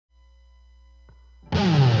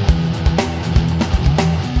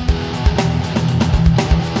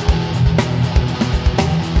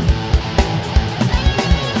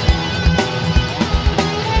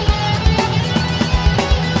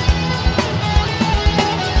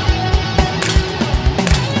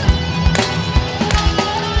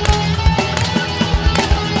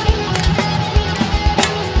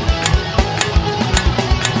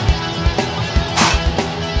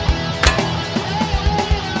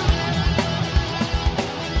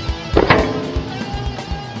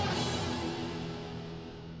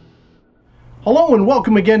Hello and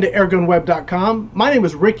welcome again to airgunweb.com. My name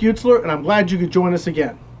is Rick Utzler and I'm glad you could join us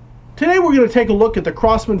again. Today we're going to take a look at the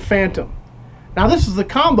Crosman Phantom. Now this is the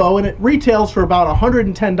combo and it retails for about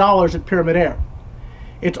 $110 at Pyramid Air.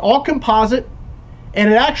 It's all composite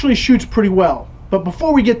and it actually shoots pretty well. But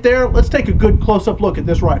before we get there, let's take a good close-up look at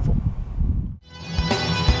this rifle.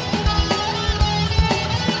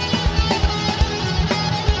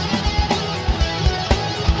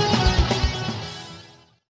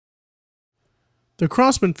 The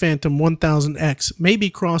Crosman Phantom 1000X may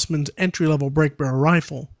be Crosman's entry-level break barrel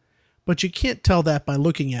rifle, but you can't tell that by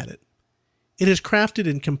looking at it. It is crafted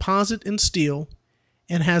in composite and steel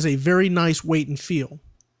and has a very nice weight and feel.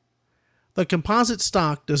 The composite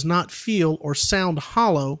stock does not feel or sound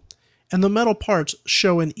hollow, and the metal parts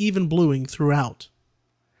show an even bluing throughout.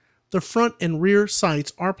 The front and rear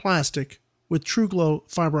sights are plastic with TrueGlow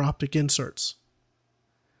fiber optic inserts.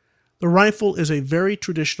 The rifle is a very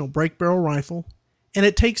traditional break barrel rifle, and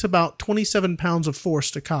it takes about 27 pounds of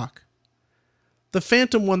force to cock. The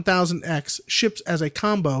Phantom 1000X ships as a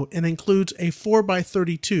combo and includes a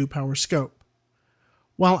 4x32 power scope.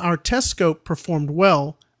 While our test scope performed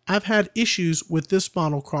well, I've had issues with this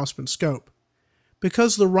model Crosman scope.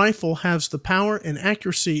 Because the rifle has the power and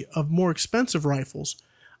accuracy of more expensive rifles,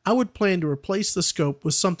 I would plan to replace the scope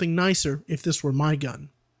with something nicer if this were my gun.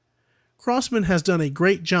 Crosman has done a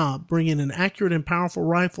great job bringing an accurate and powerful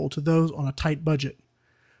rifle to those on a tight budget.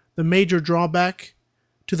 The major drawback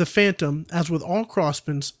to the Phantom, as with all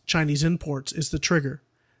Crosman's Chinese imports, is the trigger.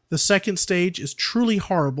 The second stage is truly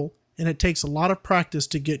horrible, and it takes a lot of practice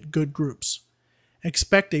to get good groups.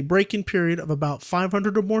 Expect a break-in period of about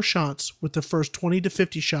 500 or more shots, with the first 20 to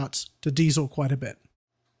 50 shots to diesel quite a bit.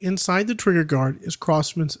 Inside the trigger guard is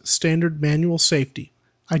Crosman's standard manual safety.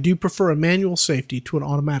 I do prefer a manual safety to an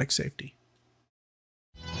automatic safety.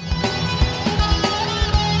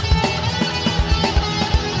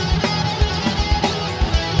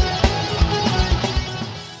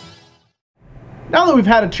 Now that we've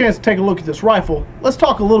had a chance to take a look at this rifle, let's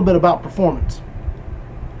talk a little bit about performance.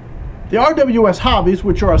 The RWS Hobbies,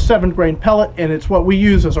 which are a 7-grain pellet, and it's what we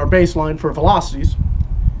use as our baseline for velocities,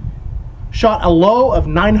 shot a low of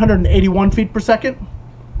 981 feet per second,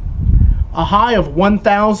 a high of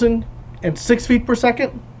 1,006 feet per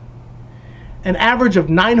second, an average of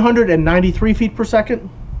 993 feet per second.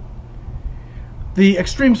 The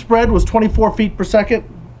extreme spread was 24 feet per second,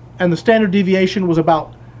 and the standard deviation was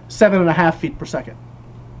about 7.5 feet per second.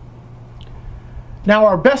 Now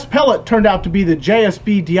our best pellet turned out to be the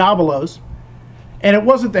JSB Diabolos, and it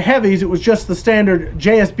wasn't the heavies, it was just the standard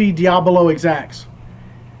JSB Diabolo Exacts.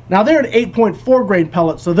 Now they're an 8.4 grain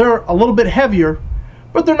pellet, so they're a little bit heavier,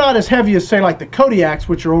 but they're not as heavy as, say, like the Kodiaks,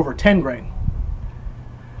 which are over 10 grain.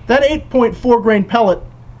 That 8.4 grain pellet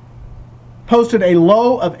posted a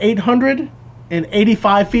low of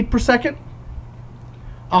 885 feet per second,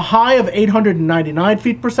 a high of 899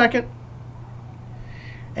 feet per second,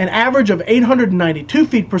 an average of 892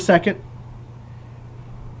 feet per second,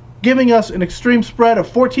 giving us an extreme spread of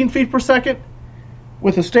 14 feet per second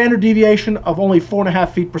with a standard deviation of only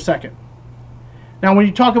 4.5 feet per second. Now when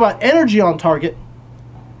you talk about energy on target,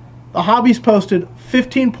 the Hobbies posted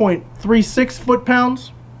 15.36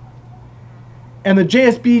 foot-pounds, and the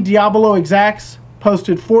JSB Diabolo Exacts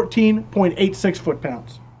posted 14.86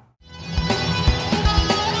 foot-pounds.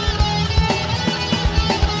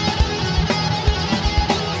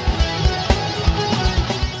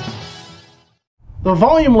 The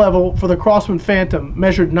volume level for the Crosman Phantom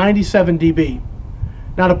measured 97 dB.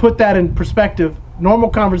 Now to put that in perspective, normal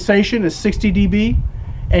conversation is 60 dB,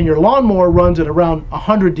 and your lawnmower runs at around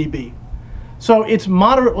 100 dB. So it's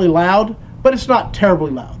moderately loud, but it's not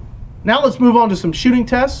terribly loud. Now let's move on to some shooting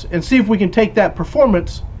tests and see if we can take that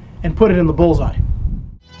performance and put it in the bullseye.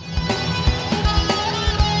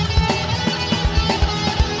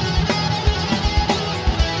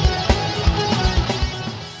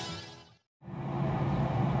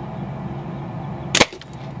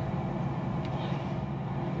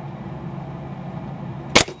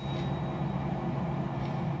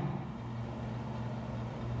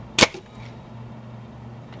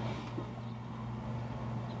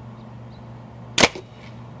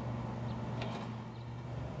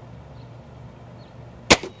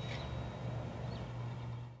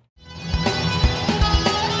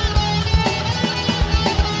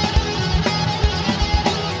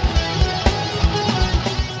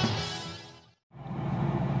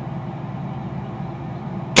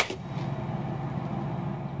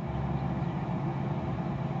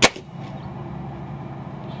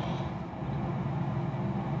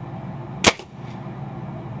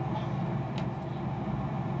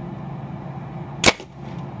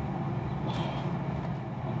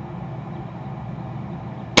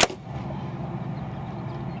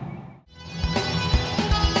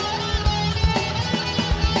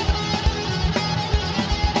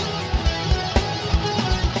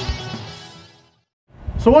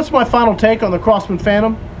 So what's my final take on the Crosman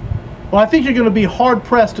Phantom? Well, I think you're going to be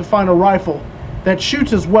hard-pressed to find a rifle that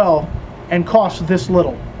shoots as well and costs this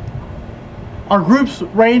little. Our groups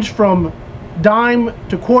range from dime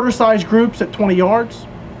to quarter-size groups at 20 yards.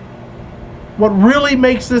 What really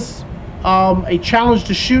makes this a challenge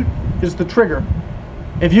to shoot is the trigger.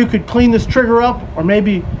 If you could clean this trigger up or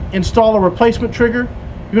maybe install a replacement trigger,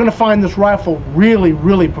 you're going to find this rifle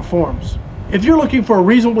really performs. If you're looking for a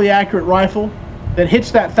reasonably accurate rifle that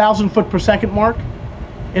hits that 1,000 foot per second mark,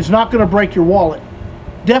 it's not going to break your wallet.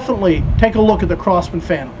 Definitely take a look at the Crosman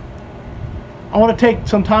Phantom. I want to take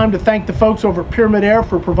some time to thank the folks over at Pyramid Air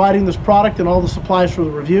for providing this product and all the supplies for the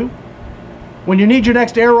review. When you need your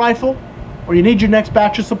next air rifle or you need your next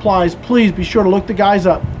batch of supplies, please be sure to look the guys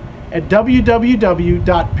up at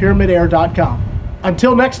www.pyramidair.com.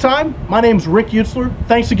 Until next time, my name's Rick Utzler.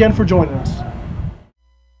 Thanks again for joining us.